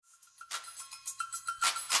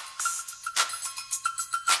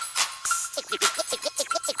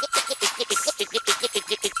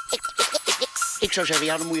Ik zou zeggen,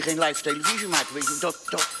 ja, dan moet je geen live televisie maken, weet je. Dat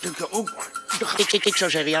denk ik ook. Ik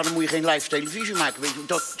zou zeggen, ja, dan moet je geen live televisie maken, weet je.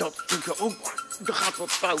 Dat denk ik ook. Er gaat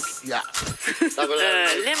wat fout, ja.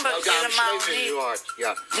 Limburg helemaal niet.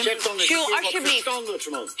 Ja. Jules, alsjeblieft.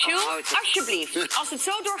 Jules, alsjeblieft. Als het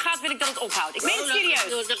zo doorgaat, wil ik dat het ophoudt. Ik meen het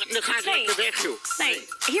serieus. Dan ga ik lekker weg, joh. Nee,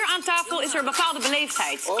 hier aan tafel is er een bepaalde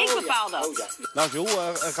beleefdheid. Ik bepaal dat. Nou,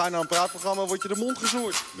 Jules, ga je naar een praatprogramma, word je de mond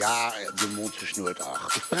gesnoerd. Ja, de mond gesnoerd,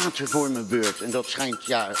 ach. Ik praat voor mijn beurt en dat schijnt,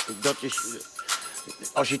 ja, dat is...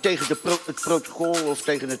 Als je tegen het protocol of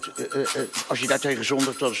tegen als je daar tegen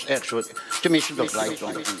zondigt, dat is erg soort. Tenminste, dat lijkt dan.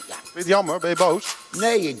 Ja. Vind je het jammer? Ben je boos?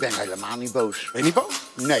 Nee, ik ben helemaal niet boos. Ben je niet boos?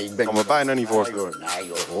 Nee, ik ben. Kan me bijna niet voorstellen. Nee,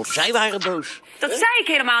 joh. Zij waren boos. Dat zei ik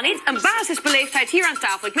helemaal niet. Een basisbeleefdheid hier aan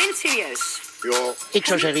tafel. Ik meen het serieus. Ja. Ik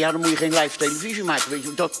zou zeggen, ja, dan moet je geen live televisie maken, weet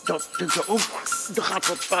je. Dat denk ik ook. Er gaat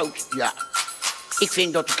wat fout, ja. Ik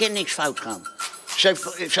vind dat er niks fout gaan.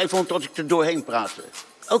 Zij vond dat ik er doorheen praatte.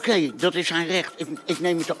 Oké, dat is haar recht. Ik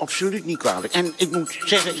neem het er absoluut niet kwalijk. En ik moet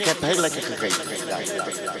zeggen, ik heb heel lekker gegeten. Ja.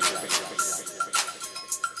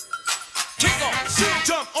 Kick off, shoot,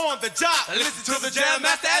 jump on the job. Listen to the jam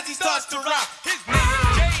master as he starts to rock. His name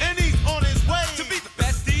is Jay, and he's on his way to be the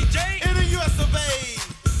best DJ in the US of A.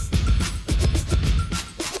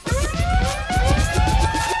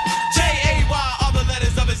 J-A-Y are the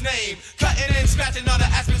letters of his name, cutting and scratching all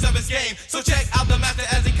the aspects of his game. So check out the master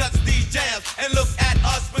as he cuts these jams, and look at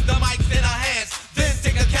us with the mics in our hands. Then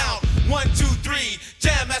take a count, 1, 2, 3.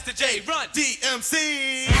 Jam Master J, run DMC.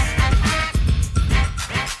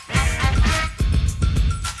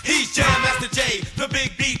 He's Jam Master J, the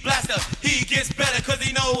big beat blaster. He gets better cause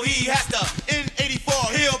he know he has to. In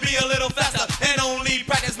 84, he'll be a little faster, and only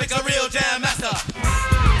practice makes a real Jam Master.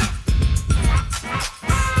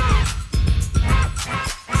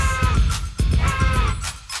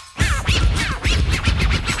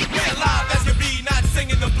 We're live as you be, not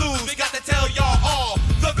singing the blues. We got to tell y'all all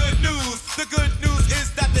the good news. The good news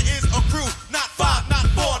is that there is a crew, not 5, not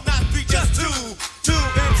 4, not 3, just 2. 2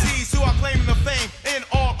 MCs who are claiming the fame, and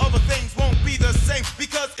all other things won't be the same,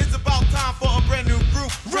 because it's about time for a brand new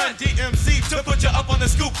group. Run DMC to put you up on the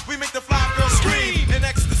scoop. We make the fly girls scream in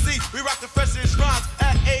ecstasy. We rock the freshest rhymes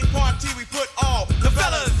at a party. We put all the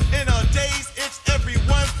fellas in a daze. It's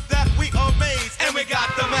everyone that we amaze. And we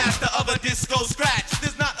got the master of a disco scratch.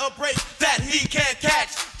 There's not a break that he can't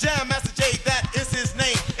catch. Jam Master J, that is his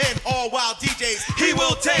name. And all wild DJs, he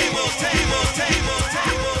will tame, will tame, will tame, will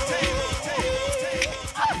tame, will tame, will tame.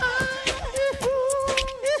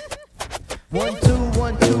 1, 2,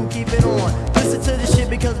 1, 2, keep it on. Listen to this shit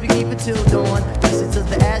because we keep it till dawn. Listen to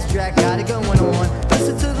the ass track, got it going on.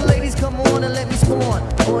 Listen to the ladies, come on and let me spawn.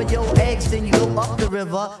 On your eggs, then you go up the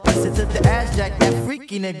river. Listen to the ass jack, that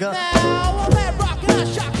freaky nigga. Now all that rockin' out,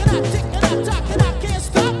 shockin' out, tickin' out, talkin' out, can't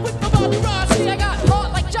stop with my body rock. See, I got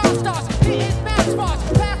heart like John Stars, hitting mad spots.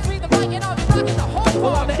 Pass me the mic and I'll be rockin' the whole part.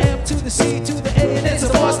 Well, I'm the M to the C to the A and it's a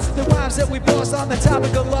bust. The rhymes that we bust on the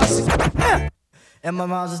topic of lust. And my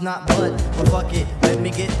rhymes is not but fuck it, let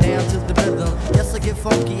me get down to the rhythm. Yes, I get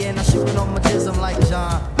funky and I shoot on my jism like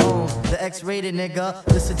John Holmes, the X-rated nigga.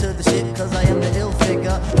 Listen to the shit cause I am the ill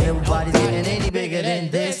figure. Everybody's getting any bigger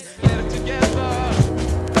than this. Get it together.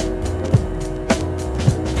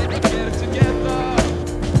 Get it together.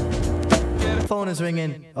 Phone is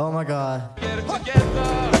ringing, oh my god. Get it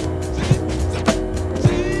together.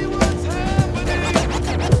 See what's happening.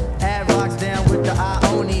 Add rocks down with the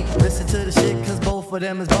Ioni. Listen to the shit cause both of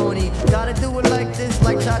them is bony. Gotta do it like this,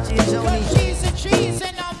 like Chachi and Joni. Cause she's the cheese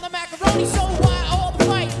and I'm the macaroni. So why all the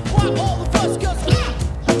fight? Why all the fuss? Cause I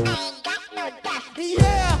ain't got no back.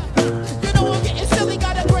 Yeah, you know I'm getting silly.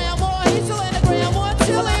 Got a grandma, Hazel and a grandma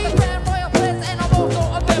chili. I'm a Grand Royal Prince and I'm also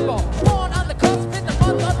a member. Born on the cusp in the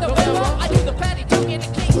month of November. I do the patty tongue in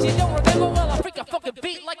case you don't remember. Well, I freak a fucking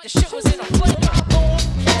beat like the shit was in a flame.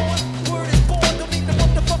 Word is born, don't need the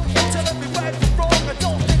motherfucker to tell me right from wrong. I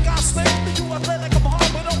don't think I'll slip. Do I play like I'm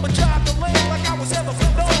hard, but I'm a job to lay like I was ever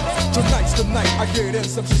from home. Tonight's the night I get in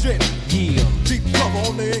some shit. Yeah. Deep cover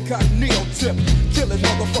on the incognito tip. Killing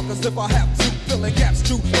motherfuckers if I have to. Filling gaps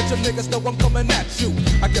too. Let your niggas know I'm coming at you.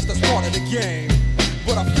 I guess that's part of the game.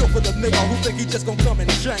 But I feel for the nigga who think he just gon' come and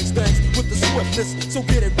change things with the swiftness. So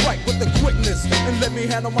get it right with the quickness and let me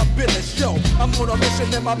handle my business. Yo, I'm on a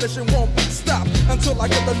mission and my mission won't stop until I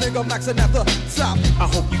get the nigga maxing at the top. I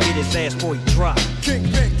hope you get his ass before he drop.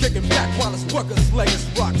 Kingpin kicking back while his workers lay his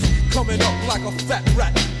rocks. Coming up like a fat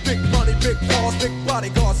rat. Big money, big cars, big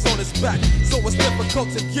bodyguards on his back. So it's difficult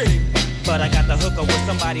to get him. But I got the hookup with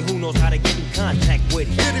somebody who knows how to get in contact with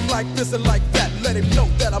him. Hit him like this and like that. Let him know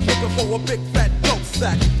that I'm looking for a big fat dope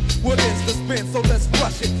sack. what is the spin? So let's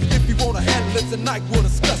rush it. If you wanna handle it tonight, we'll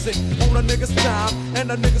discuss it. On a nigga's time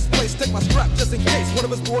and a nigga's place. Take my strap just in case one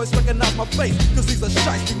of his boys recognize my face. Cause he's a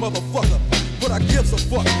shiesty motherfucker. But I gives a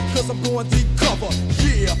fuck, cause I'm going deep cover.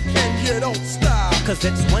 Yeah, and you don't stop. Cause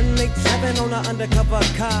it's 187 on an undercover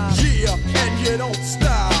car. Yeah, and you don't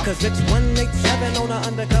stop. Cause it's 187 on an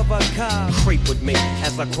undercover car. Creep with me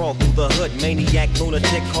as I crawl through the hood. Maniac,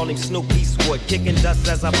 lunatic, calling Snoopy Sword. Kicking dust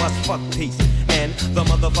as I bust fuck peace. And the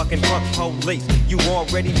motherfucking drunk police. You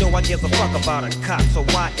already know I give a fuck about a cop. So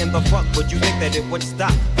why in the fuck would you think that it would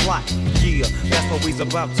stop? Plot, yeah, that's what we's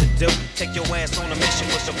about to do. Take your ass on a mission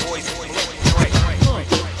with your boys.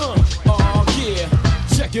 Oh yeah,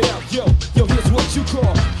 check it out, yo, here's what you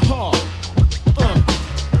call hard.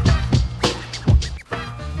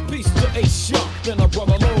 Peace to A-Sharp, then a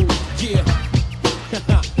brother low, yeah.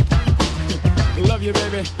 Love you,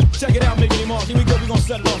 baby. Check it out, Miggity Mark. Here we go, we gon'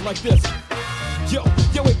 set it off like this. Yo,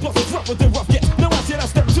 it plus is rougher than rough gets. Now I said I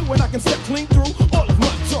step two and I can step clean through all of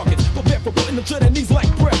my targets. Prepare for putting them to their knees like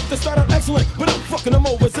bread. They start out excellent, but I'm fucking them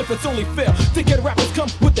over as if it's only fair. Think that rappers come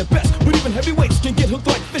with their best, but even heavyweights can get hooked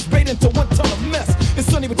like fish bait into one ton of mess.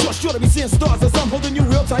 It's sunny, but you're sure to be seeing stars as I'm holding you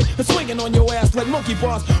real tight and swinging on your ass like monkey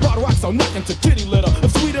bars. Hard rocks, I'll knock into kitty litter.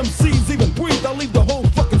 If sweet MCs even breathe, I'll leave the whole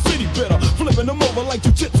fucking city bitter. Flipping them over like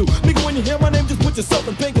jujitsu. Nigga, when you hear my name, just put yourself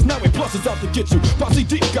in pain, cause now A plus is out to get you. Posse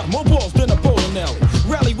deep, got more balls than a bowling alley.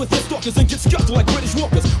 Rally with his stalkers and get scuffed like British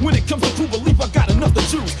walkers. When it comes to true belief, I got enough to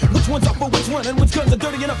choose. Which one's up for which one and which guns are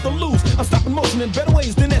dirty enough to lose. I'm stopping motion in better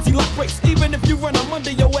ways than anti-lock brakes. Even if you run, I'm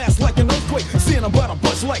under your ass like an earthquake. Seeing about a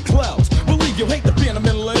bunch like clouds. Believe you hate to be in the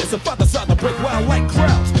middle of this. If I decide to break wild like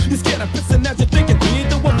crowds, you're scared of pissing as you're thinking. You ain't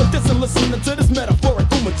the one to listen, listening to this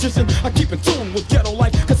metaphorical magician. I keep in tune with ghetto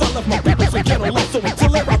life, cause I left my people in ghetto life. So until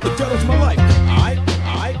they're out, the ghetto's my life.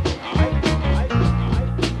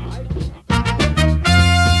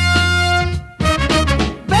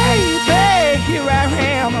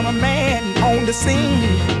 I'm a man on the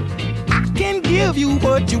scene. I can give you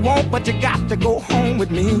what you want, but you got to go home with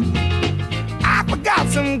me. I forgot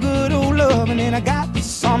some good old loving and I got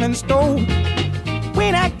some in store.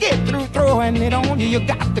 When I get through throwing it on you, you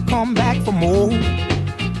got to come back for more.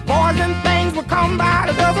 Boys and things will come by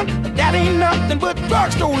the dozen, but that ain't nothing but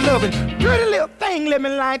drugstore loving. Pretty little thing, let me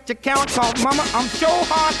light your count, cause mama, I'm sure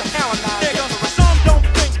hard to analyze. Some don't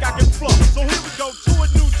think I can flow, so here we go to a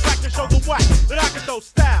new track to show the whack that I can throw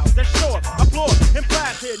styles that show up, applause, and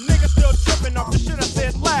blast here. Niggas still tripping off the shit I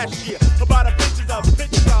said last year about a bitch is a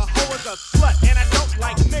hoe is a slut, and I don't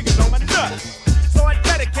like niggas on my nuts. So I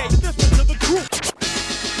dedicate this one to the group.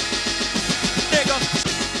 Nigga.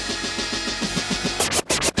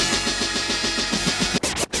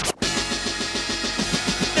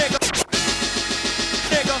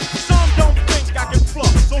 Some don't think I can flow,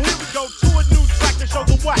 so here we go to a new track to show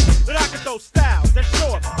the whack that I can throw styles that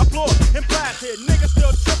show up, applause, and blast here. Niggas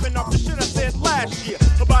still tripping off the shit I said last year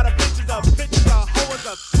about a bitch is a hoe is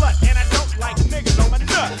a slut, and I don't like niggas on my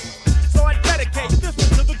nuts. So I dedicate this one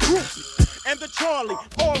to the groupies and the Charlie,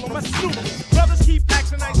 all on my Snoopy. Brothers keep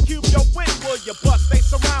asking Ice Cube, yo, when will you bust? They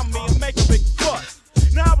surround me and make a big fuss.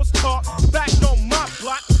 Now I was taught back on my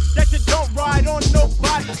block that you don't ride on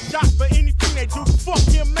nobody. Shot for anything they do, fuck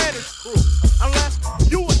him and his crew. Unless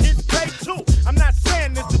you will get paid too. I'm not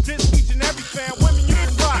saying this to diss each and every fan. Women you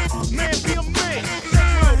can ride, man be a man.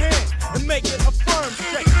 Take my hand and make it a firm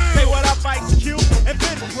shake. Say what up Ice Cube and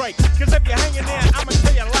then break. Cause if you're hanging there, I'ma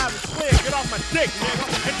tell you loud and clear. Get off my dick, nigga,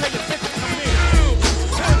 and tell your bitch to come in.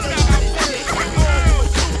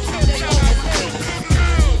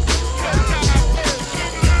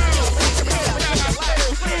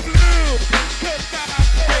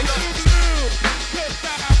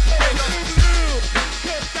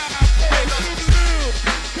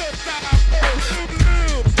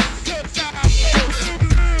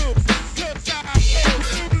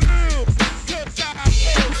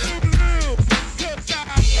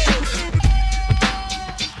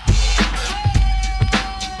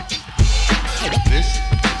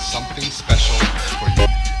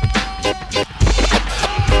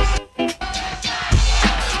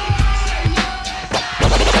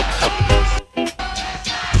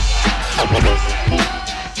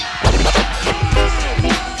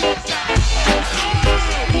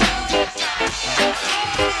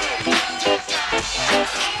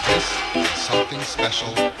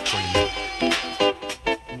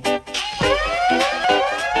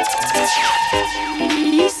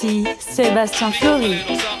 Ici,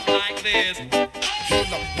 Sébastien-Floris.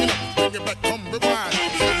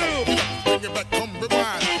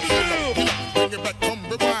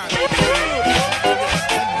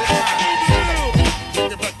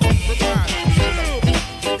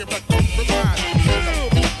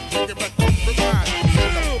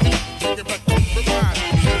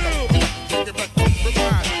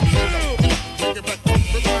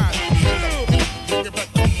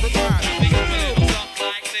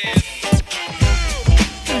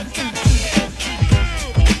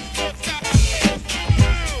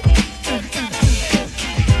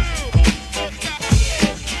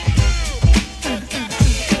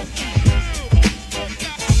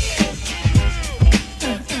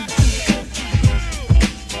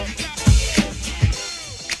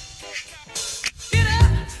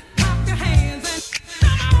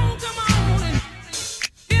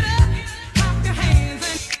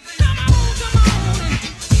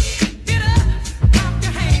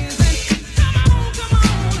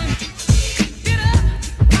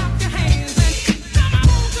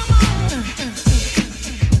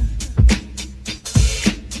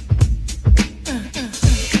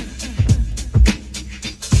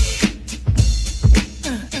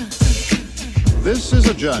 is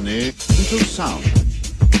a journey into sound.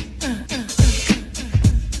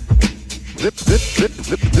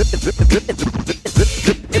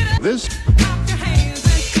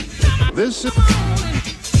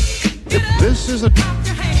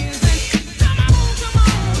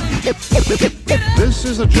 This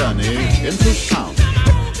is a journey into sound.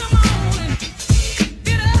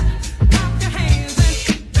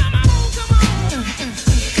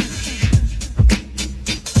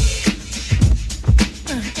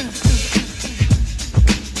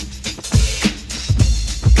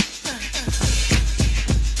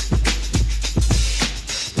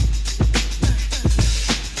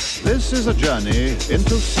 This is a journey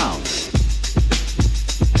into sound.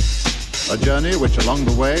 A journey which along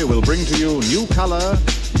the way will bring to you new color,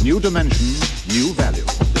 new dimension, new value.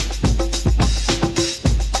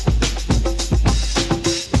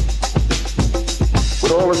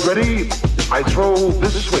 When all is ready, I throw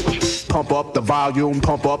this switch. Pump up the volume,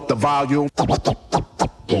 pump up the volume. Pump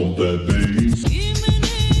that bass.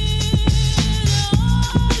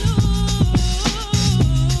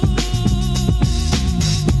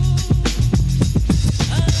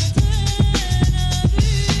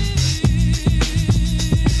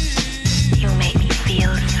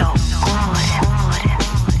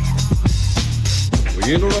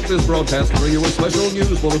 We interrupt this broadcast to bring you a special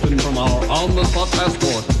news bulletin from our on-the-spot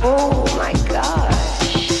passport. Oh my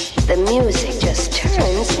gosh, the music just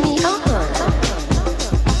turns me on.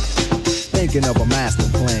 Thinking of a master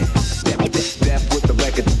plan. Death with the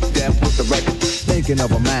record, death with the record. Thinking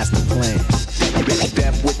of a master plan.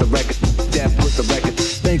 Death with the record, death with the record.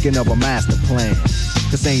 Thinking of a master plan.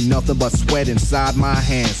 Cause ain't nothing but sweat inside my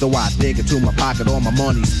hands. So I dig into my pocket, all my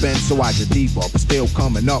money spent. So I get deeper, but still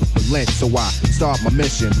coming up with lint. So I start my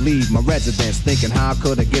mission, leave my residence. Thinking how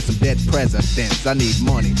could I get some dead presidents? I need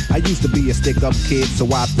money. I used to be a stick-up kid, so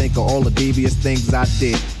I think of all the devious things I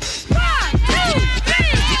did.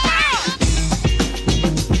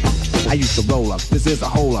 I used to roll up, this is a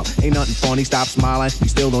hole up. Ain't nothing funny, stop smiling. You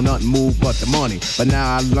still don't nothing move but the money. But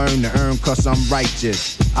now I learn to earn cause I'm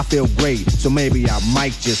righteous. I feel great, so maybe I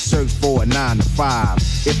might just search for a 9 to 5.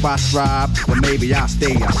 If I strive, then maybe I'll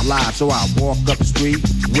stay alive. So I walk up the street,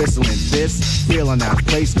 whistling this, feeling out of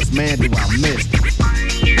place, cause man do I miss.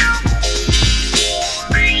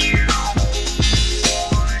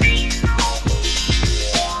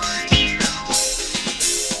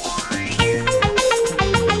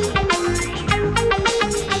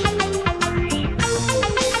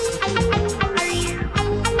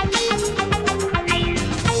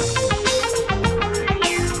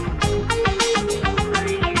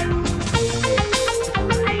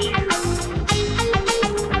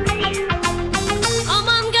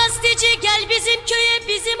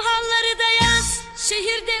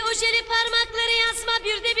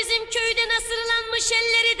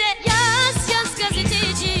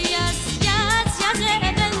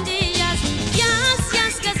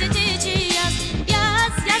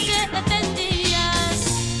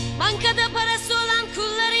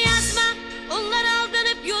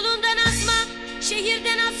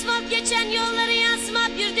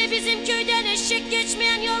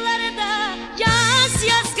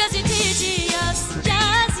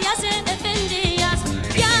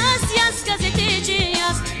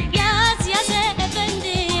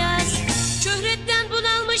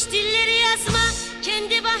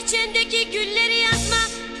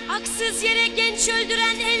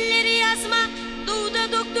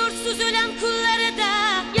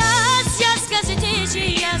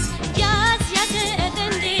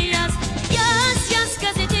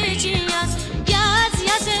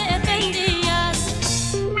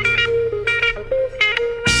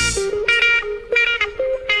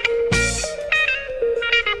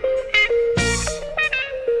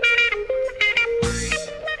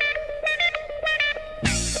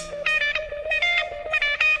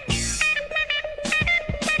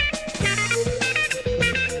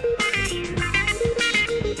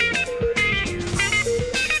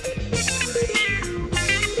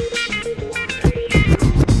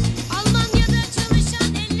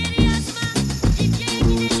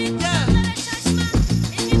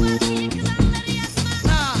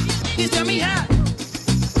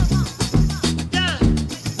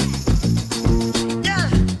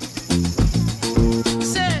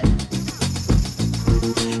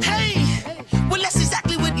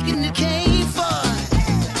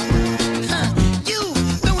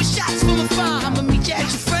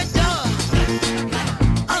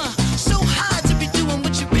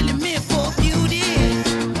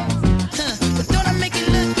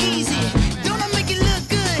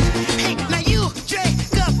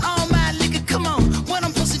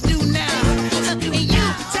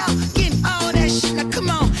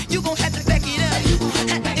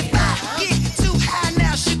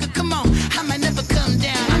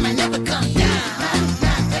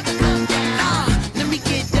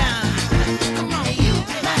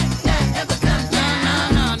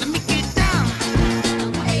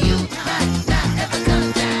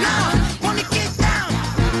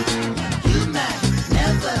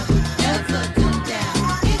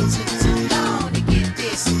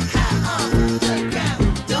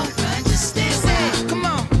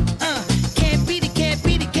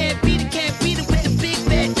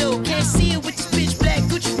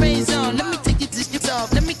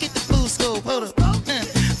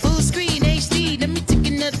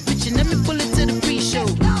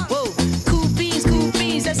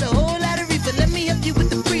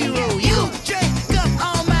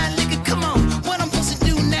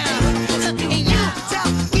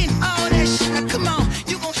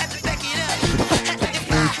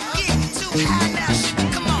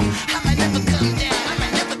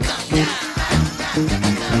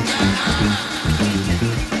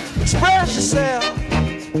 Express yourself.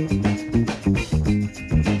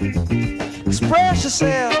 Express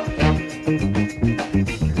yourself.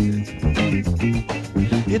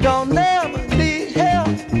 You don't never need help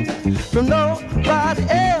from nobody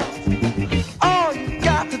else. All you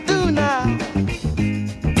got to do now,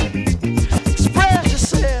 express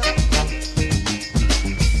yourself.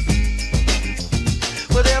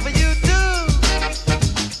 Whatever you do,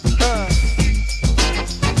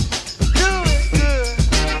 do it good.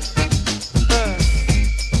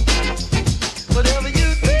 Whatever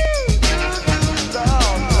you do,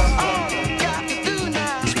 all you got to do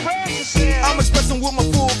now, express yourself. I'm expressing with my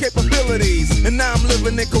full capabilities, and now I'm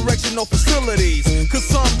living in correctional facilities. Cause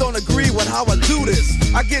some don't agree with how I do this.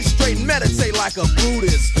 I get straight and meditate like a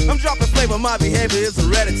Buddhist. I'm dropping flavor, my behavior is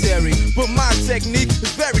hereditary, but my technique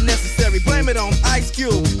is very necessary. Blame it on Ice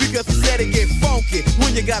Cube, because he said it get funky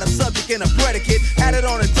when you got a subject and a predicate. Add it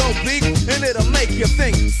on a dope beat, and it'll make you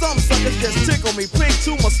think. Some suckers just tickle me pink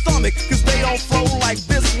to my stomach, cause they don't flow like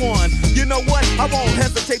this one. You know what? I won't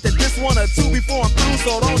hesitate to diss one or two before I'm through,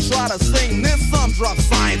 so don't try to sing this. Some drop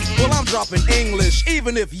science, well I'm dropping English,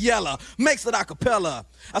 even if Yella makes it a cappella.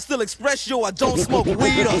 I still express yo, I don't smoke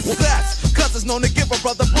weed or sex, cause it's known to give a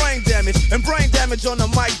brother brain damage, and brain damage on the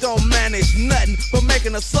mic don't manage nothing but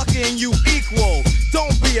making a sucker and you equal.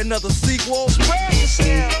 Don't be another sequel. Spread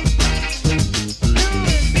yourself. Do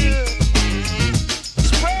it good.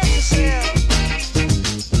 Spread yourself.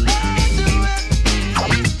 Do it.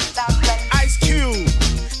 Ice Cube,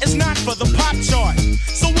 it's not for the pop chart.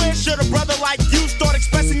 So where should a brother like you start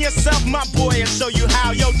expressing yourself, my boy, and show you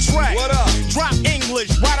how? Yo, Trey, what up? Drop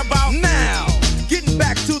English right about now. Getting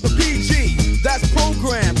back to the PG, that's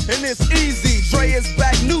programmed and it's easy. Dre is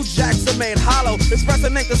back, new jacks are made hollow.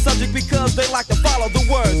 Expressing ain't the subject because they like to follow the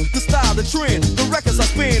words, the style, the trend. The records I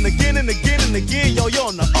spin again and again and again. Yo, you're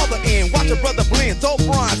on the other end. Watch a brother blend, dope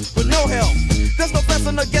rhymes with no help. There's no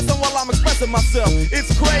fessing or guessing while I'm expressing myself.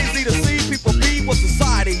 It's crazy to see people be what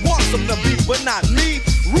society wants them to be, but not me.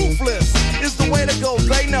 Ruthless is the way to go,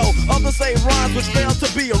 they know. Others say rhymes which fail to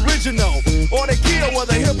be original, or they kill where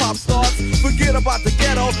the hip-hop starts. Forget about the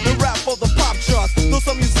ghetto and rap for the pop charts. Though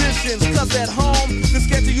some musicians, cause at home they're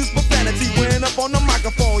scared to use profanity when up on the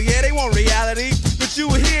microphone. Yeah, they want reality, but you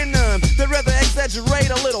hear none. They'd rather exaggerate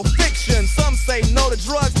a little fiction. Some say no to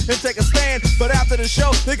drugs and take a stand, but after the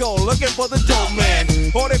show they go looking for the dope man.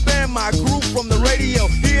 Or they ban my group from the radio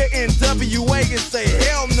here in WA and say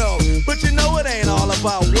hell no. But you know it ain't all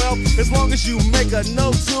about wealth, as long as you make a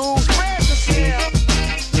note to spread yourself.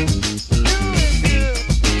 Do it good.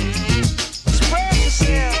 Spread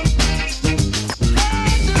yourself.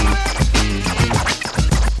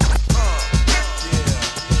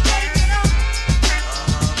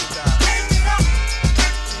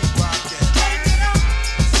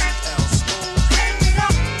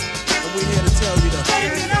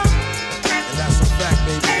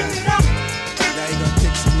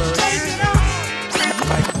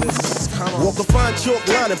 Walk a fine chalk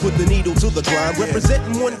line and put the needle to the grind.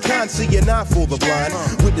 Representing one kind, see an eye for the blind.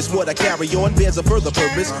 Witness what I carry on bears a further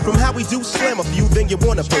purpose. From how we do slam a few, then you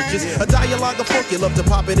wanna purchase a dialogue of funk. You love to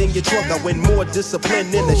pop it in your trunk. I win more discipline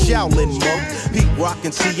than a Shaolin monk. Pete Rock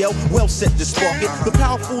and CL, well set to spark it. The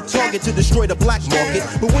powerful target to destroy the black market.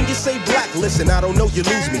 But when you say black, listen, I don't know, you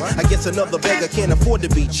lose me. I guess another beggar can't afford to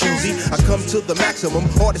be choosy. I come to the maximum,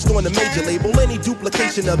 artist on the major label. Any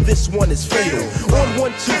duplication of this one is fatal. On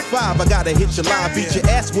 125, I gotta hit your line, beat your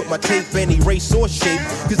ass with my tape, any race or shape.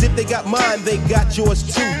 Cause if they got mine, they got yours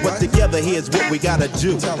too. But together, here's what we gotta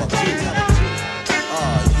do. Yeah.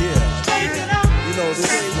 You know,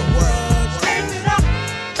 this ain't the word.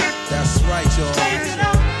 That's right, y'all.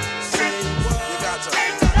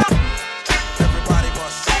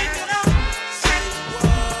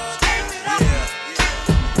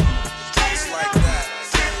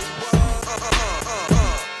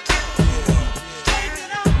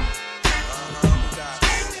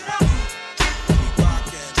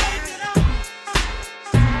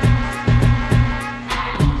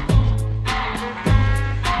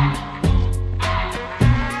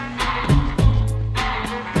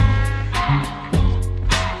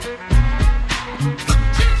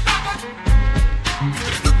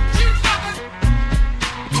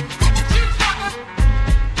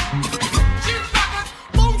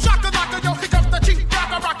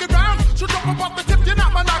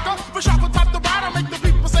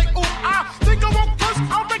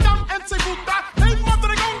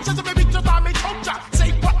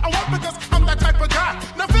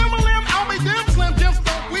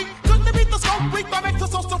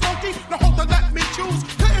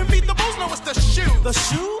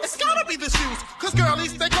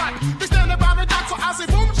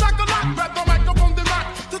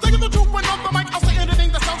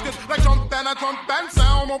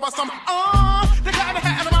 over some, the guy in the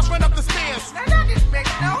hat and the mouse ran up the stairs. Now that just makes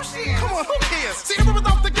no sense. Come on, who cares? See, everyone's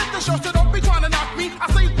out to get the show, so don't be trying to knock me. I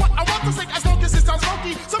say what I want to say as long as it sounds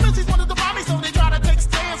funky. Some MCs wanted to buy me, so they try to take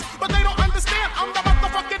stands. But they don't understand, I'm the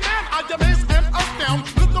motherfucking man. I am is and up down.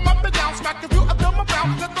 Look them up and down, smack the view of them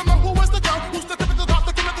around. Let them know who is the down, who's the tip of the top,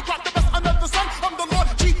 the king of the clock, the best under the sun. I'm the Lord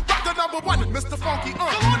Chief Rocker #1, Mr. Funky. The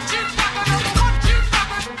Lord Chief Rocker #1, Chief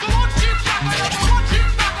Rocker. The Lord Chief Rocker #1, Chief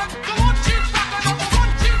Rocker. The Lord Chief Rocker #1,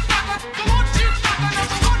 Chief Rocker. The Lord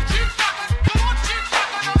Chief Rocker #1, Chief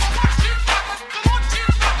Rocker. The Lord Chief Rocker #1, Chief Rocker. The Lord Chief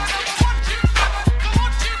Rocker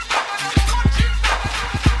 #1, Chief Rocker. The Lord Chief Rocker.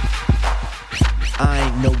 I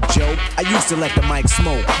ain't no joke. I used to let the mic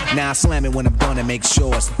smoke. Now I slam it when I'm done and make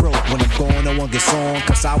sure it's broke. When I'm gone, no one gets on,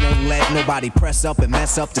 cause I won't let nobody press up and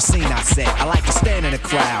mess up the scene I set. I like to stand in the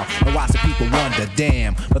crowd and watch the people wonder,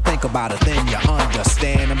 damn. But think about it, then you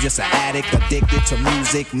understand. I'm just an addict, addicted to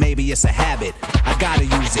music. Maybe it's a habit, I gotta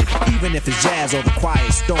use it. Even if it's jazz or the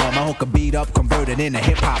quiet storm, I hook a beat up, convert it into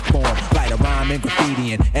hip-hop form. Write a rhyme and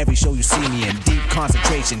graffiti in every show you see me in. Deep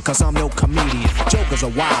concentration, cause I'm no comedian. Jokers are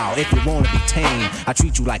wild, if you wanna be tame. I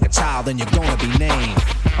treat you like a child, then you're gonna be named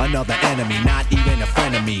another enemy, not even a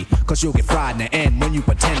friend of me. Cause you'll get fried in the end when you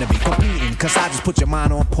pretend to be competing. Cause I just put your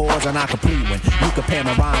mind on pause and I complete when you compare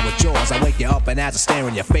my rhyme with yours. I wake you up and as I stare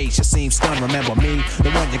in your face, you seem stunned. Remember me, the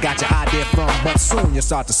one you got your idea from. But soon you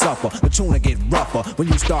start to suffer, the tune will get rougher. When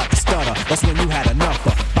you start to stutter, that's when you had enough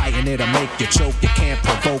of fighting. It'll make you choke, you can't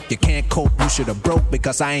provoke, you can't cope. You should've broke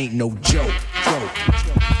because I ain't no joke.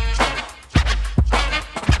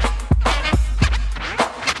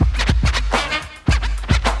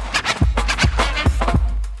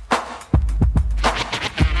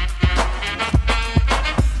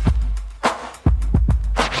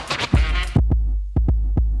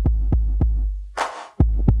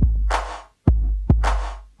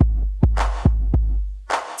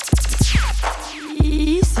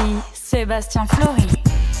 SEBASTIANFLORIS.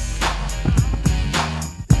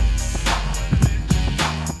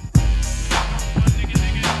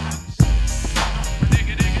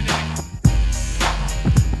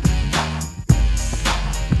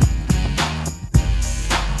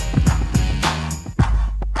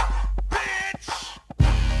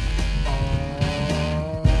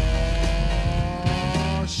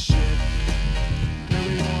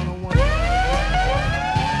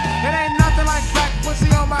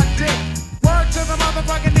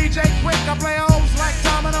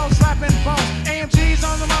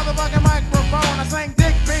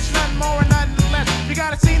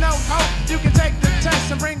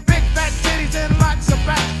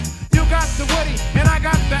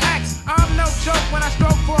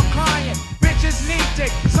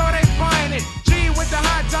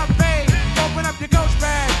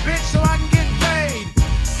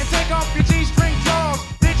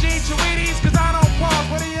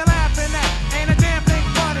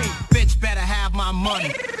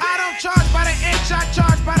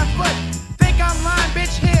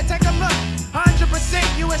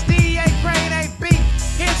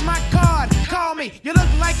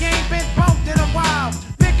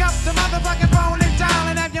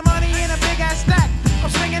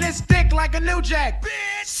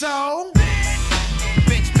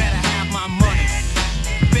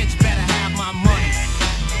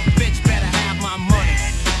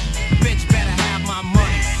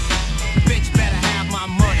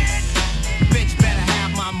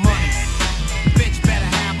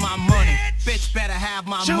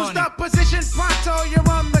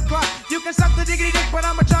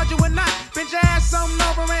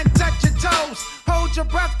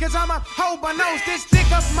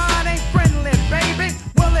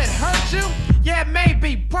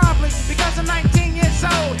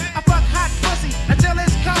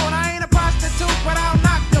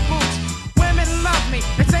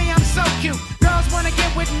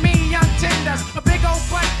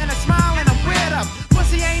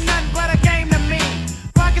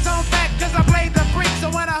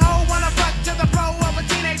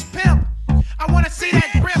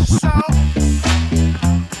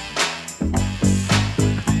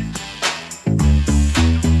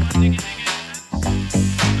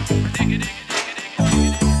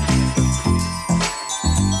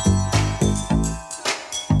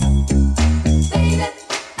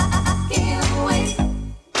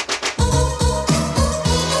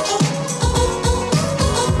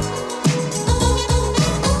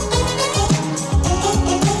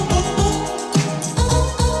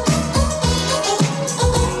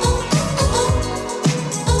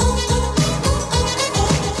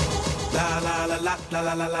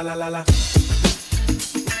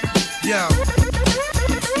 Yo,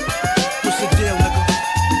 what's the deal, nigga?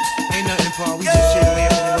 Paul. We just here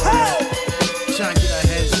laughing and all that. Trying to get our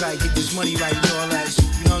heads right, get this money right and all that shit.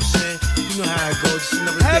 You know what I'm saying? You know how it goes. Just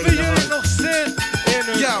another day in the hood.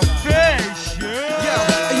 Yo,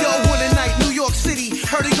 one night, New York City,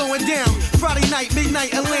 heard it going down. Friday night,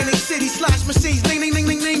 midnight, Atlantic City, slash machines, ding, ding, ding,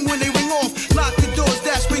 ding, ding, when they ring off. Lock the doors,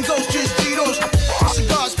 dash windows, just G-Dos.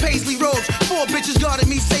 Cigars, paisley robes, 4 bitches guarded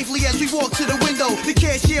me safely as we walked to the window. The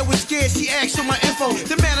cashier was scared, she asked for my info.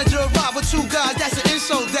 The manager arrived with 2 guys, that's an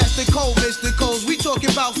insult. That's the code, Mr. Coles. We talking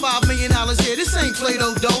about $5 million here. This ain't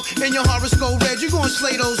Play-Doh dough. In your horoscope red, you gon'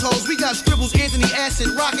 slay those hoes. We got scribbles, Anthony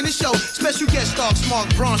Acid, rocking the show. Special guest star, Mark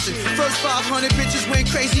Bronson. First 500 bitches went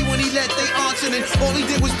crazy when he let they aunts in, and all he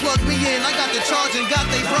did was plug me in. I got the charge and got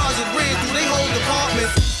they bras and ran through they whole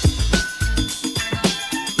department.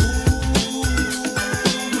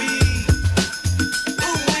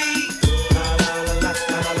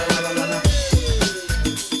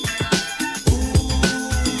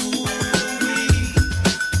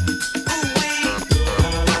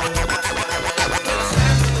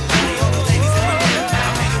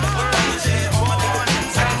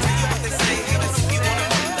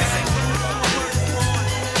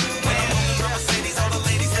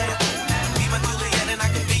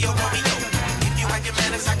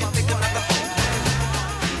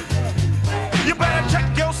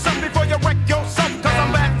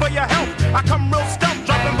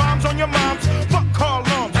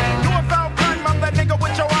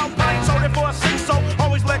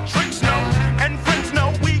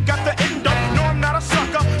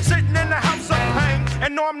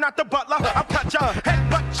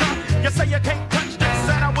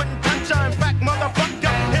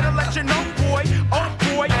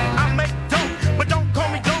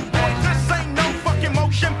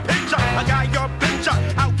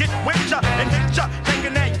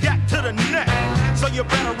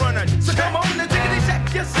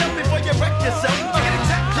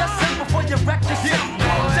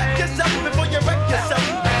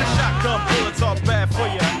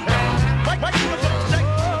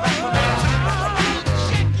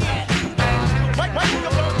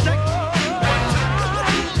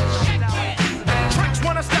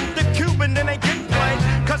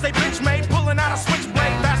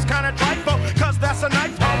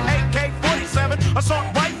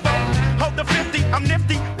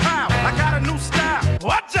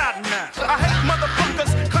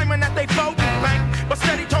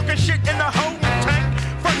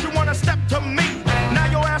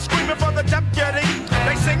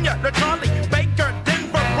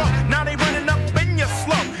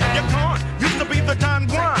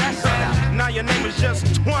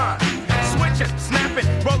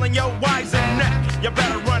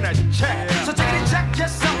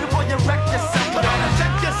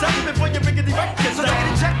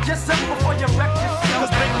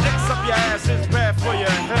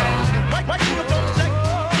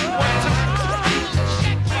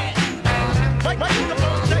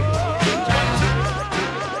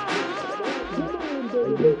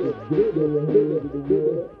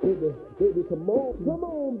 Baby, come on, come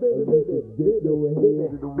on, baby, baby,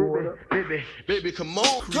 baby, baby, baby, come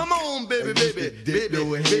on, come on, baby, baby,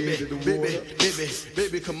 baby, baby,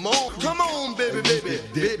 baby, come on, come on, baby, baby,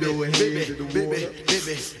 baby,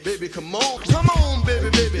 baby, come on, come on, baby,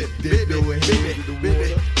 baby,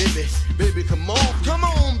 baby, baby, come on, come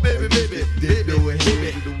on, baby, baby, baby,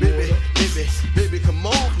 baby, come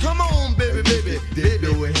on, come on, baby, baby,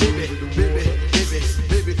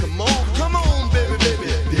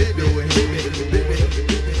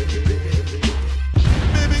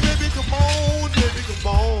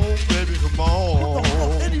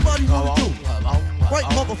 right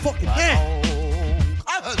motherfucking hand.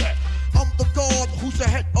 I heard that. I'm the god who's the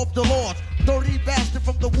head of the Lord. Dirty bastard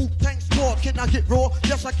from the Wu-Tang squad. Can I get raw?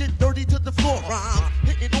 Yes, I get dirty to the floor. Rhymes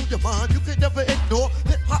hitting on your mind, you can never ignore.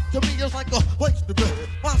 Hip-hop to me is like a place to be.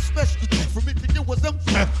 My specialty for me to do is them.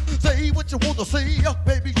 Say what you want to say,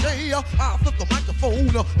 baby, say. I'll flip the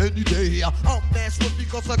microphone any day. I'm master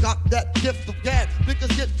because I got that gift of gab.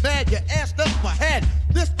 Niggas get mad, your ass up my head.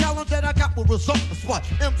 This talent that I got will result in spot.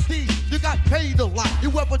 MC, you got paid a lot. You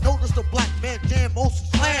ever notice the black man jam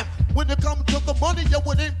most slam? When it comes to the money, yo,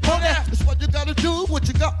 it ain't funny. It's what you gotta do, what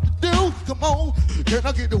you got to do. Come on, can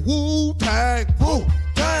I get the Wu-Tang,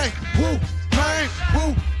 Wu-Tang, Wu-Tang,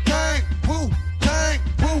 Wu-Tang, Wu-Tang, Wu-Tang,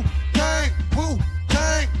 Wu-Tang, Wu-Tang,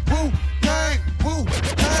 Wu-Tang, Wu-Tang, Wu-Tang,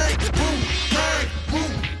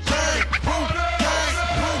 Wu-Tang,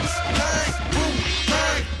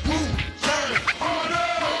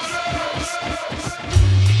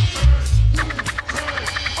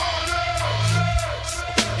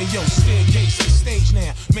 Hey yo, staircase, stage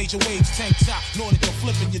now. Major waves, tank top, nautical,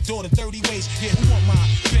 flipping your daughter 30 ways. Yeah, who want mine?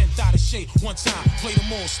 Bent out of shape one time. Play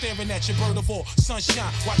them all, staring at your bird of all.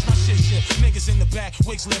 Sunshine, watch my shit shit. Niggas in the back,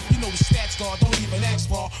 wigs lift. You know the stats guard, don't even ask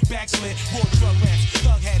for. Backslid, raw drug rats,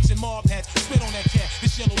 thug hats and mob hats. Spit on that cat,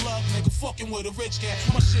 this yellow love nigga fucking with a rich cat.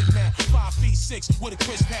 My shit now, 5'6" with a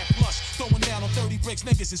crisp hat plus. Throwing down on 30 bricks,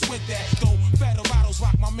 niggas is with that. Though Federados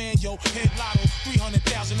rock my man, yo. Hit lotto,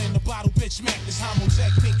 300,000 in the bottle, bitch. Mac this homo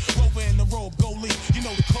technique. Rover in the robe, go lead. You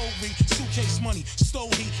know the code read. Suitcase money,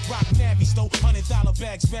 stole heat, rock navy, stole $100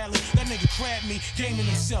 bags badly. That nigga crabbed me, gaming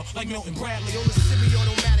himself like Milton Bradley. Yo, the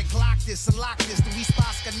semi-automatic Glock this, unlock this. The weed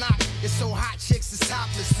spots can knock. It's so hot, chicks is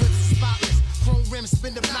topless, flips is spotless. Chrome rims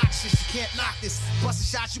spin obnoxious, you can't knock this. Bust a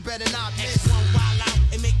shot, you better not miss. X1 wild out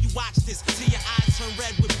and make you watch this till your eyes turn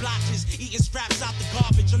red with blotches. Eating scraps out the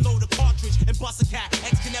garbage, unload a cartridge and bust a cat.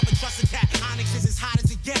 X can never trust a cat. Onyx is as hot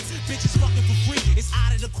as it gets. Bitches fucking for free, it's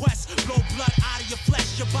out of the quest. Blow blood out of your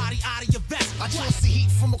flesh, your body out of your vest. I toss the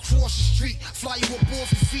heat from across the street, fly you up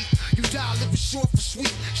off your feet. You die living short for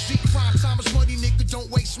sweet. Street crime, time is money, nigga,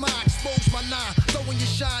 don't waste mine. Expose my nine, throwing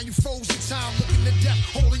your shine, you froze in time, looking to death,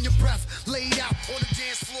 holding your breath. Laid out on the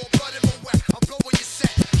dance floor, blood in my wet. I'm blowing your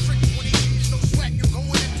set. Trick 20 G's, no sweat, you're going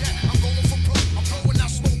in debt. I'm going for broke, I'm blowing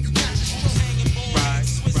out smoke, you catch a stroke. Hanging bold,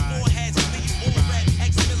 Swiss foreheads, leave you all red.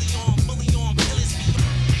 X million, fully on, killers.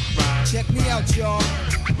 Check me out, y'all.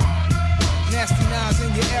 Nasty Nas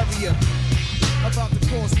in your area. About to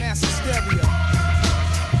cause mass hysteria.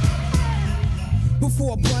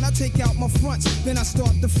 Before a blunt, I take out my fronts, then I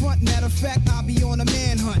start the front. Matter of fact, I'll be on a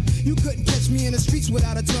manhunt. You couldn't catch me in the streets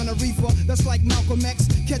without a ton of reefer. That's like Malcolm X,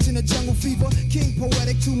 catching a jungle fever. King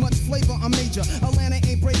poetic, too much flavor, I'm major. Atlanta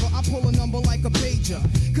ain't braver, I pull a number like a pager.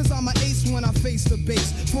 Cause I'm an ace when I face the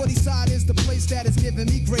base. 40 side is the place that is giving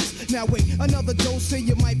me grace. Now wait, another dose, say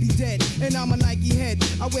you might be dead. And I'm a Nike head,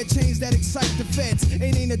 I wear chains that excite the feds.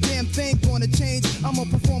 Ain't a damn thing gonna change. I'ma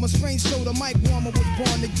perform a strange show, the mic warmer was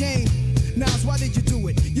born to game. Nas, why did you do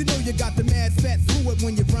it? You know you got the mad fat fluid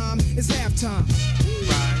when you rhyme. It's halftime.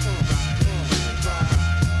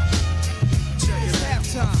 It's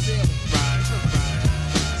halftime.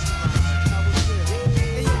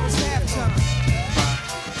 Hey, yo, it's halftime.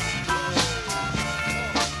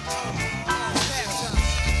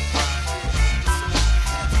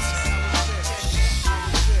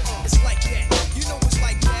 It's like that. You know it's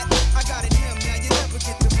like that. I got it him, now you never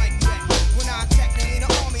get the mic back. When I attack, there ain't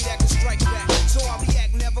an army that can strike back. So I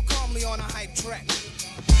react never calmly on a hype track.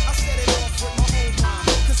 I set it off with my own rhyme,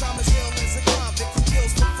 cause I'm as ill as a convict who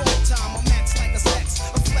kills for full time. I'm max like a sex,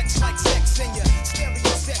 a flex like sex in ya.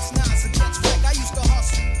 Stereo sex, Nas a catch wreck. I used to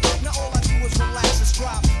hustle, now all I do is relax and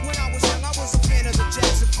strive. When I was young, I was a fan of the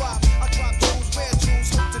Jackson 5. I dropped jewels, wear jewels,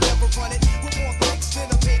 hope to never run it. With more kicks than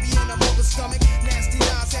a baby in a mother's stomach. Nasty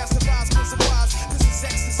Nas has to rise, cause I'm wise. This is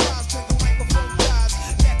exercise, till the microphone dies.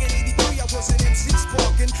 Back in 83, I was an MC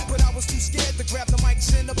sparking, but I was too scared to grab the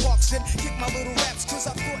mics in the box and kick my little raps, cause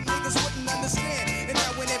I thought niggas wouldn't understand. And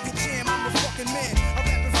now in every jam, I'm a fucking man. I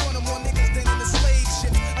rap in front of more niggas than in the slave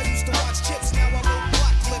ship. I used to watch Chips, now I roll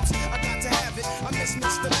block clips. I got to have it, I miss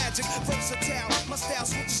Mr. Magic. Versatile, my style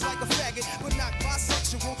switches like a faggot, but not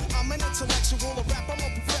bisexual. I'm an intellectual, a rap, I'm a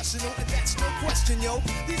professional, and that's no question, yo.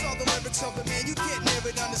 These are the lyrics of the man, you can't near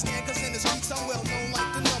it understand, cause in the streets I'm well known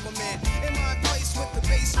like the number man. In my place with the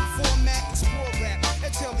bass and format, explore rap,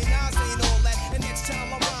 and tell me Nas ain't all that. And next time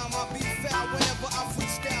I rhyme, I'll be foul. Whenever I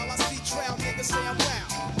freestyle, I see trial, niggas say I'm wow.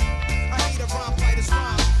 I hate a rhyme, writer's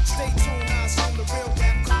rhyme. Stay tuned, I assume the real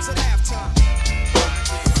rap comes at halftime.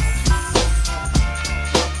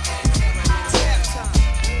 It's halftime.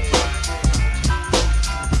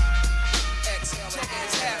 Exhale,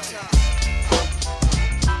 it's halftime.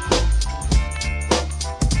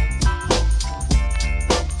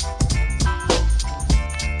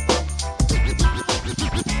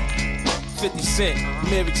 50 Cent,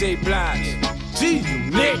 Mary J. Blige.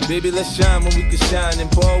 G-Unit. Baby, let's shine when we can shine and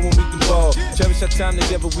ball when we can ball. Cherish our time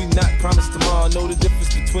together, we not promise tomorrow. Know the difference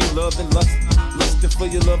between love and lust. Lusting for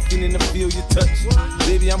your love, feeling to feel your touch.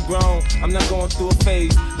 Baby, I'm grown, I'm not going through a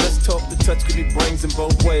phase. Let's talk, the touch give me brains in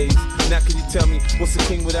both ways. Now can you tell me, what's a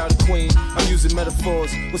king without a queen? I'm using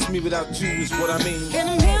metaphors, what's me without you is what I mean. In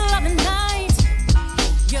the middle of the night,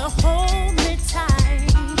 you hold me tight.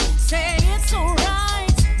 Say it's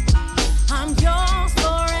alright, I'm yours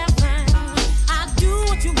forever. I do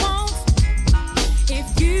what you want.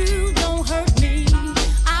 If you don't hurt me,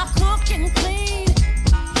 I'll cook and clean.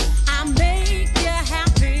 I make you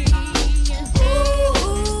happy.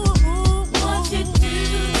 Ooh, what you do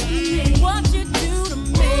to me? What you do to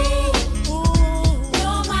me? Ooh,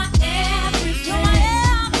 you're my everything. You're my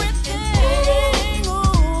everything.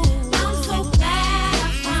 Ooh, I'm so glad.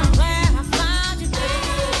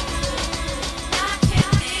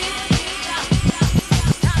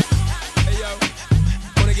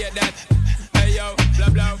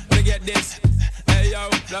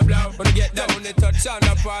 Sean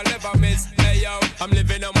Paul never miss. Hey yo, I'm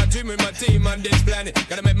living on my dream with my team on this planet.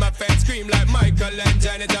 Gotta make my fans scream like Michael and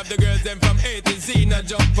Janet. Have the girls them from A to Z, now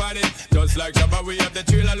jump on it. Just like Shabba, we have the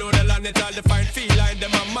trailer loaded on it. All the fine feline,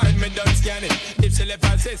 them my mind, me done scan it. If she left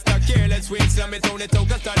her sister careless, we slam it on it.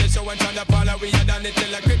 Took a start the show and Sean Paul, we had done it.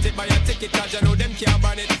 Till I critic buy a ticket, cause you know them can't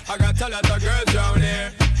ban it. I got a lot of girls down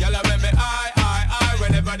here. Y'all make me I.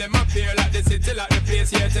 Whenever them appear like the city, like the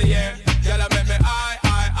place year to year. Y'all make me I.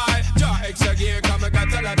 Draw extra gear, come I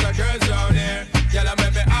got a lot of girls down here. Y'all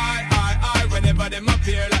make me I. Whenever them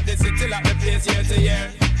appear like the city, like the place year to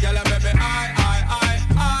year. Y'all make me I.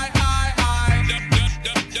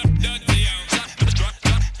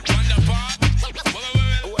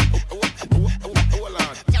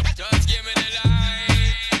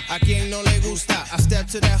 A quien no le gusta, I step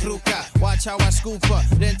to that ruca. Watch how I scoop up,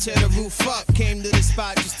 then tear the roof up. Came to the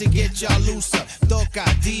spot just to get y'all looser. Toca,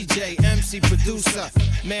 DJ, MC, producer.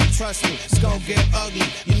 Man, trust me, it's gon' get ugly.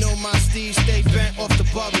 You know my Steve stay bent off the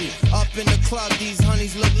bubbly. Up in the club, these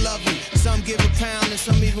honeys look lovely. Some give a pound and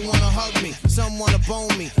some even wanna hug me. Some wanna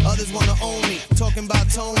bone me, others wanna own me. Talking about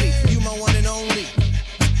Tony, you my one and only.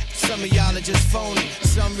 Some of y'all are just phony.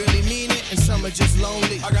 Some really mean it and some are just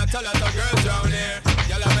lonely. I got a lot of girls down here.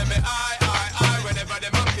 Y'all make me I. Whenever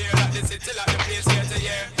them appear like the city, like the place year to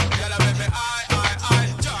year. Y'all make me I.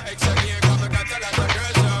 Draw extra gear, cause I got a lot of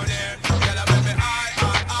girls down here. Y'all make me I.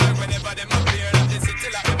 Whenever them appear like the city,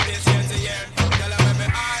 like the place year to year. Y'all make me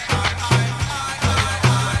I.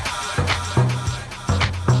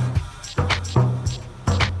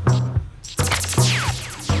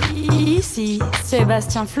 Ici,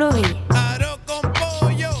 Sebastianflori. Arroz con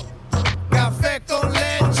pollo, café con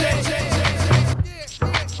leche.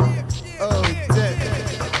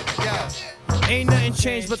 Ain't nothing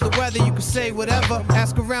changed but the weather, you can say whatever.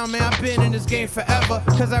 Ask around, man, I've been in this game forever.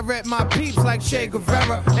 Cause I rep my peeps like Che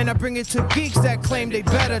Guevara. And I bring it to geeks that claim they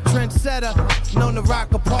better. Trendsetter, known to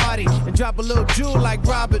rock a party. And drop a little jewel like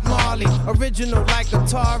Robert Marley. Original like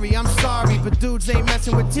Atari, I'm sorry. But dudes ain't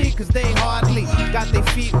messing with T cause they hardly got their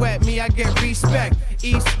feet wet, me I get respect.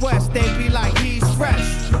 East, west, they be like he's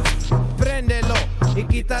fresh. Prendelo y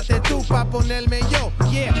quítate tú pa ponerme yo.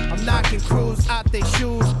 Yeah, I'm knocking crews out they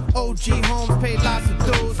shoes. OG homes paid lots of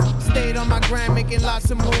dues. Stayed on my grind making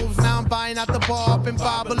lots of moves. Now I'm buying out the bar up in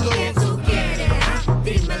Babalu. ¿Qué tú quieres?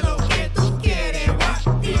 Dime lo que tú quieres.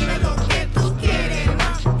 Dime lo que tú quieres.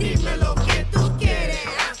 Dime lo que tú quieres.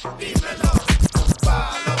 Dime lo.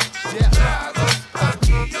 Palo, trago,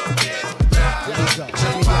 aquí yo quiero trago.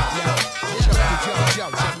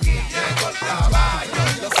 Aquí llegó el caballo.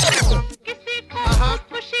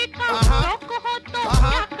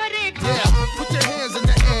 Put your hands in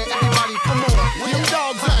the air, everybody, come on. Where them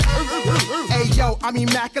dogs at? Hey yo, I'm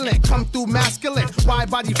immaculate, come through masculine. Wide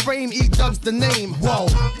body frame, E-Dub's the name. Whoa,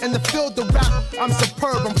 in the field of rap, I'm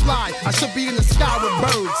superb, I'm fly. I should be in the sky with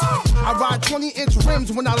birds. I ride 20-inch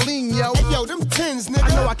rims when I lean, yo. Hey yo, them tins, nigga.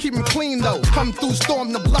 I know I keep them clean though. Come through,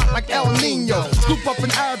 storm the block like El Nino. Scoop up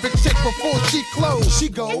an Arabic chick before she close. She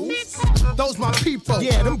goes, those my people.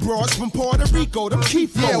 Yeah, them broads from Puerto Rico, them key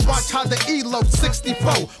folks. Yeah, watch how the elope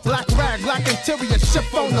 64. Black rag, black interior,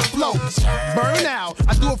 ship on the float. Burn out,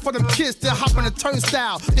 I do it for them kids that hop on the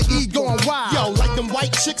turnstile. The E going wild. Yo, like them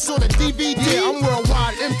white chicks on the DVD. Yeah, I'm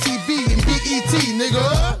worldwide, MTV and BET,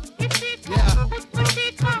 nigga. Yeah.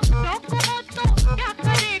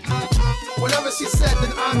 Whatever she said,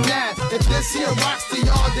 then I'm mad. If this here rocks to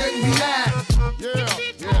y'all, then we mad.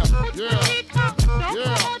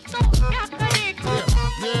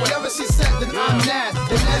 Whatever she said, then I'm mad.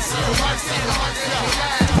 If this here rocks to y'all, then we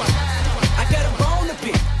mad. I got a bone to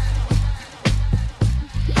pick.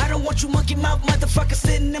 I don't want you monkey mouth motherfucker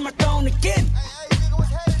sitting in my throne again.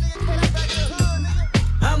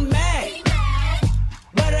 I'm mad,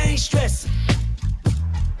 but I ain't stressing.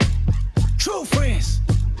 True friends,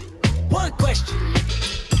 one question.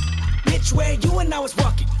 Bitch, where you and I was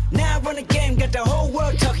walking. Now I run a game, got the whole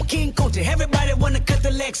world talking. King Kunta, everybody wanna cut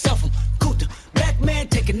the legs off him. Kunta, black man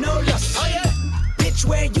taking no losses. Oh yeah. Bitch,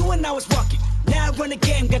 where you and I was walking. Now I run a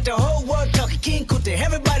game, got the whole world talking. King Kunta,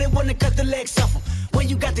 everybody wanna cut the legs off him. When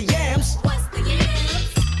you got the yams. What's the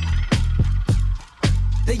yams?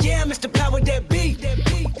 The yam is the power that be.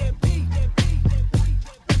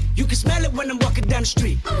 You can smell it when I'm walking down the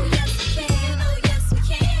street. Oh yes we can, oh yes we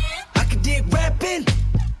can. I can dig rapping,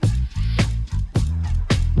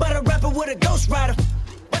 but a rapper with a ghost rider.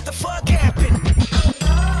 What the fuck happened?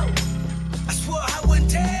 I swore I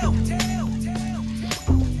wouldn't tell.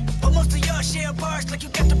 But most of y'all share bars like you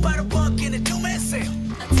got to buy the bunk in a two-man sale.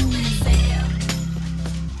 A two-man sale.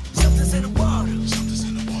 Something's in the water. Something's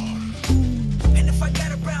in the water. And if I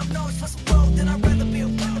got a brown nose for some gold, then I'd rather be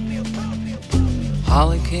a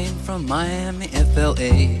came from Miami,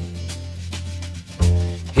 FLA.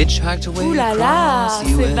 Hitchhiked away Ouh là là, across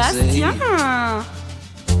USA. Sébastien!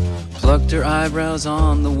 Plucked her eyebrows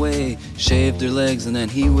on the way, shaved her legs, and then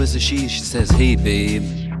he was a she. She says, hey babe.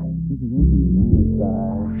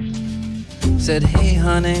 Said, hey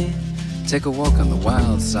honey, take a walk on the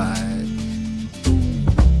wild side.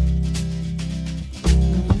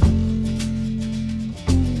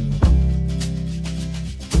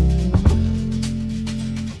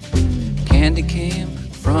 Candy came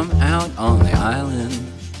from out on the island.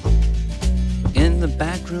 In the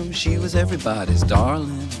back room she was everybody's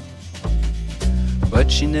darling. But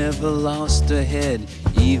she never lost her head.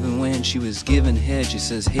 Even when she was giving head, she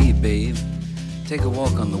says, hey babe, take a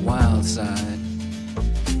walk on the wild side.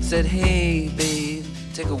 Said, hey babe,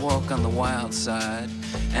 take a walk on the wild side.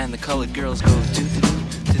 And the colored girls go do do do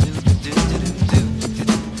do do do do.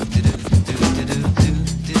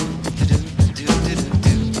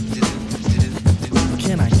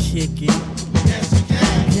 Can I kick it? Yes, you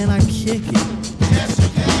can. Can I kick it? Yes, you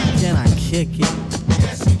can. Can I kick it?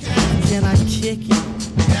 Yes, you can. Can I kick it?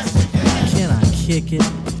 Yes, you can. Can I kick it?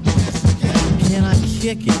 Yes, you can. Can I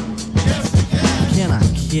kick it? Yes, you can. Can I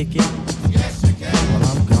kick it? Yes, you can. Well,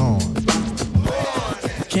 I'm gone.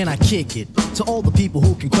 Can I kick it? To all the people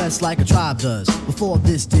who can quest like a tribe does. Before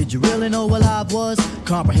this, did you really know what I was?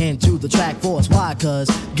 Comprehend to the track force, why? Cause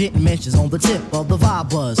getting mentions on the tip of the vibe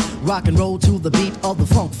buzz. Rock and roll to the beat of the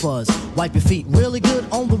funk fuzz. Wipe your feet really good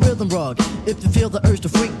on the rhythm rug. If you feel the urge to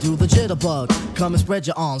freak, do the jitterbug. Come and spread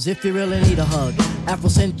your arms if you really need a hug.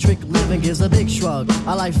 Afrocentric living is a big shrug.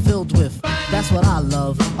 A life filled with, that's what I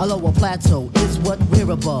love. A lower plateau is what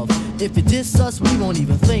we're above. If you diss us, we won't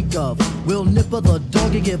even think of. We'll nipper the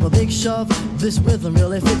dog and give a big shove. This rhythm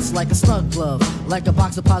really fits like a snug glove. Like a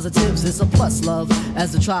box of positives, it's a plus love.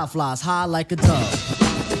 As the tribe flies high like a dove.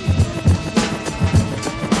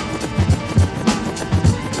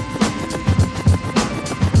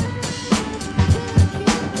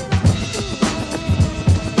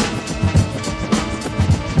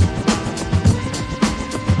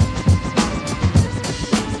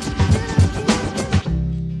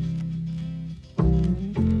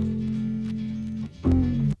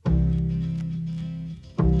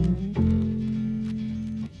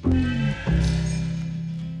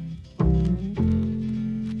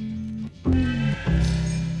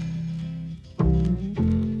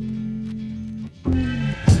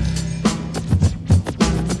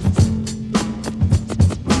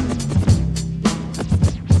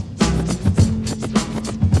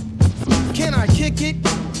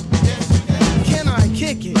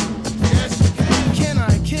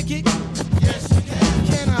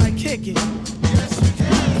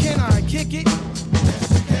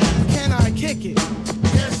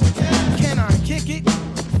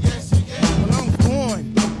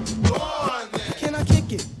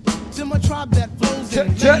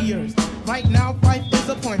 Right now, life is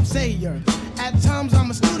a point sayer. At times, I'm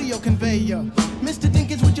a studio conveyor. Mr.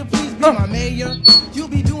 Dinkins, would you please be my mayor? You'll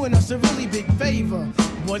be doing us a really big favor.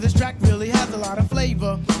 Boy, this track really has a lot of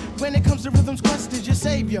flavor. When it comes to rhythms, Quest is your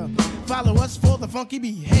savior. Follow us for the funky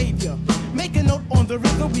behavior. Make a note on the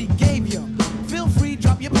rhythm we gave you. Feel free,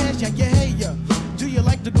 drop your pants, check your hair. Do you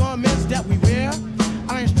like the garments that we wear?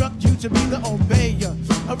 I instruct you to be the obeyer.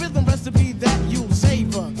 A rhythm recipe that you'll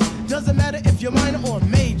savor. Doesn't matter if you're minor or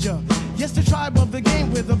major. Yes, the tribe of the game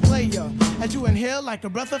with a player. As you inhale like a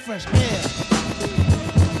breath of fresh air.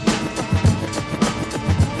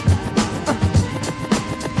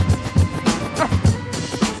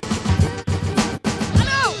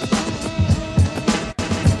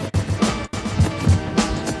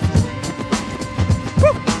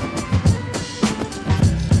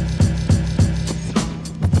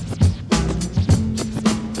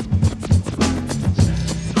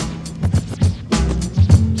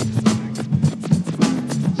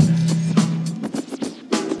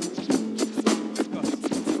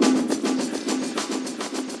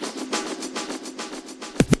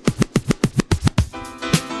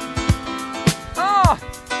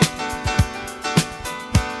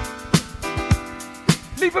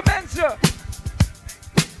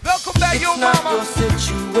 Your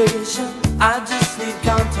situation, I just need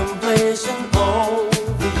contemplation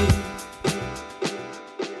over you.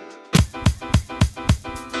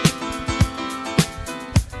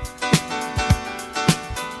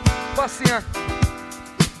 Bastian,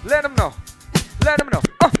 let him know. Let him know.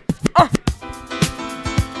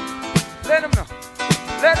 Let him know.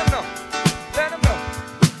 Let him know. Let him know.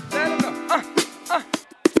 Let him know.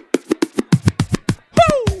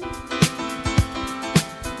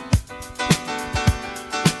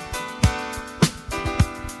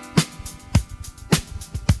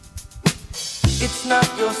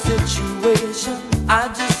 not your situation. I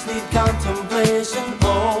just need contemplation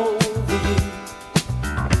over you.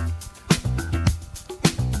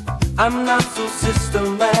 I'm not so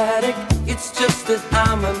systematic. It's just that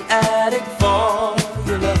I'm an addict for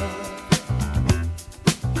your love.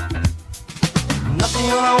 Nothing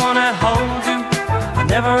I wanna hold you. I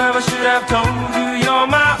never ever should have told you you're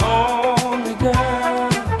my only girl.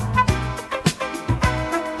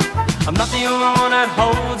 I'm not the only one that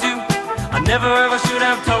holds you. I never ever should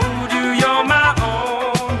have told you you're my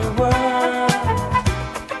only world.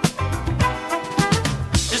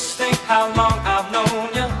 Just think how long I've known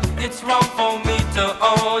you. It's wrong for me to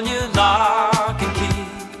own you lock and key.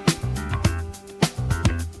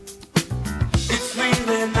 It's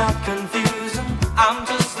really not confusing. I'm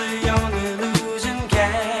just a young illusion,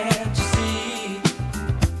 can't you see?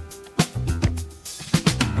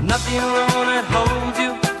 I'm not the only one that holds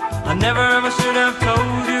you. I never ever should have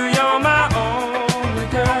told you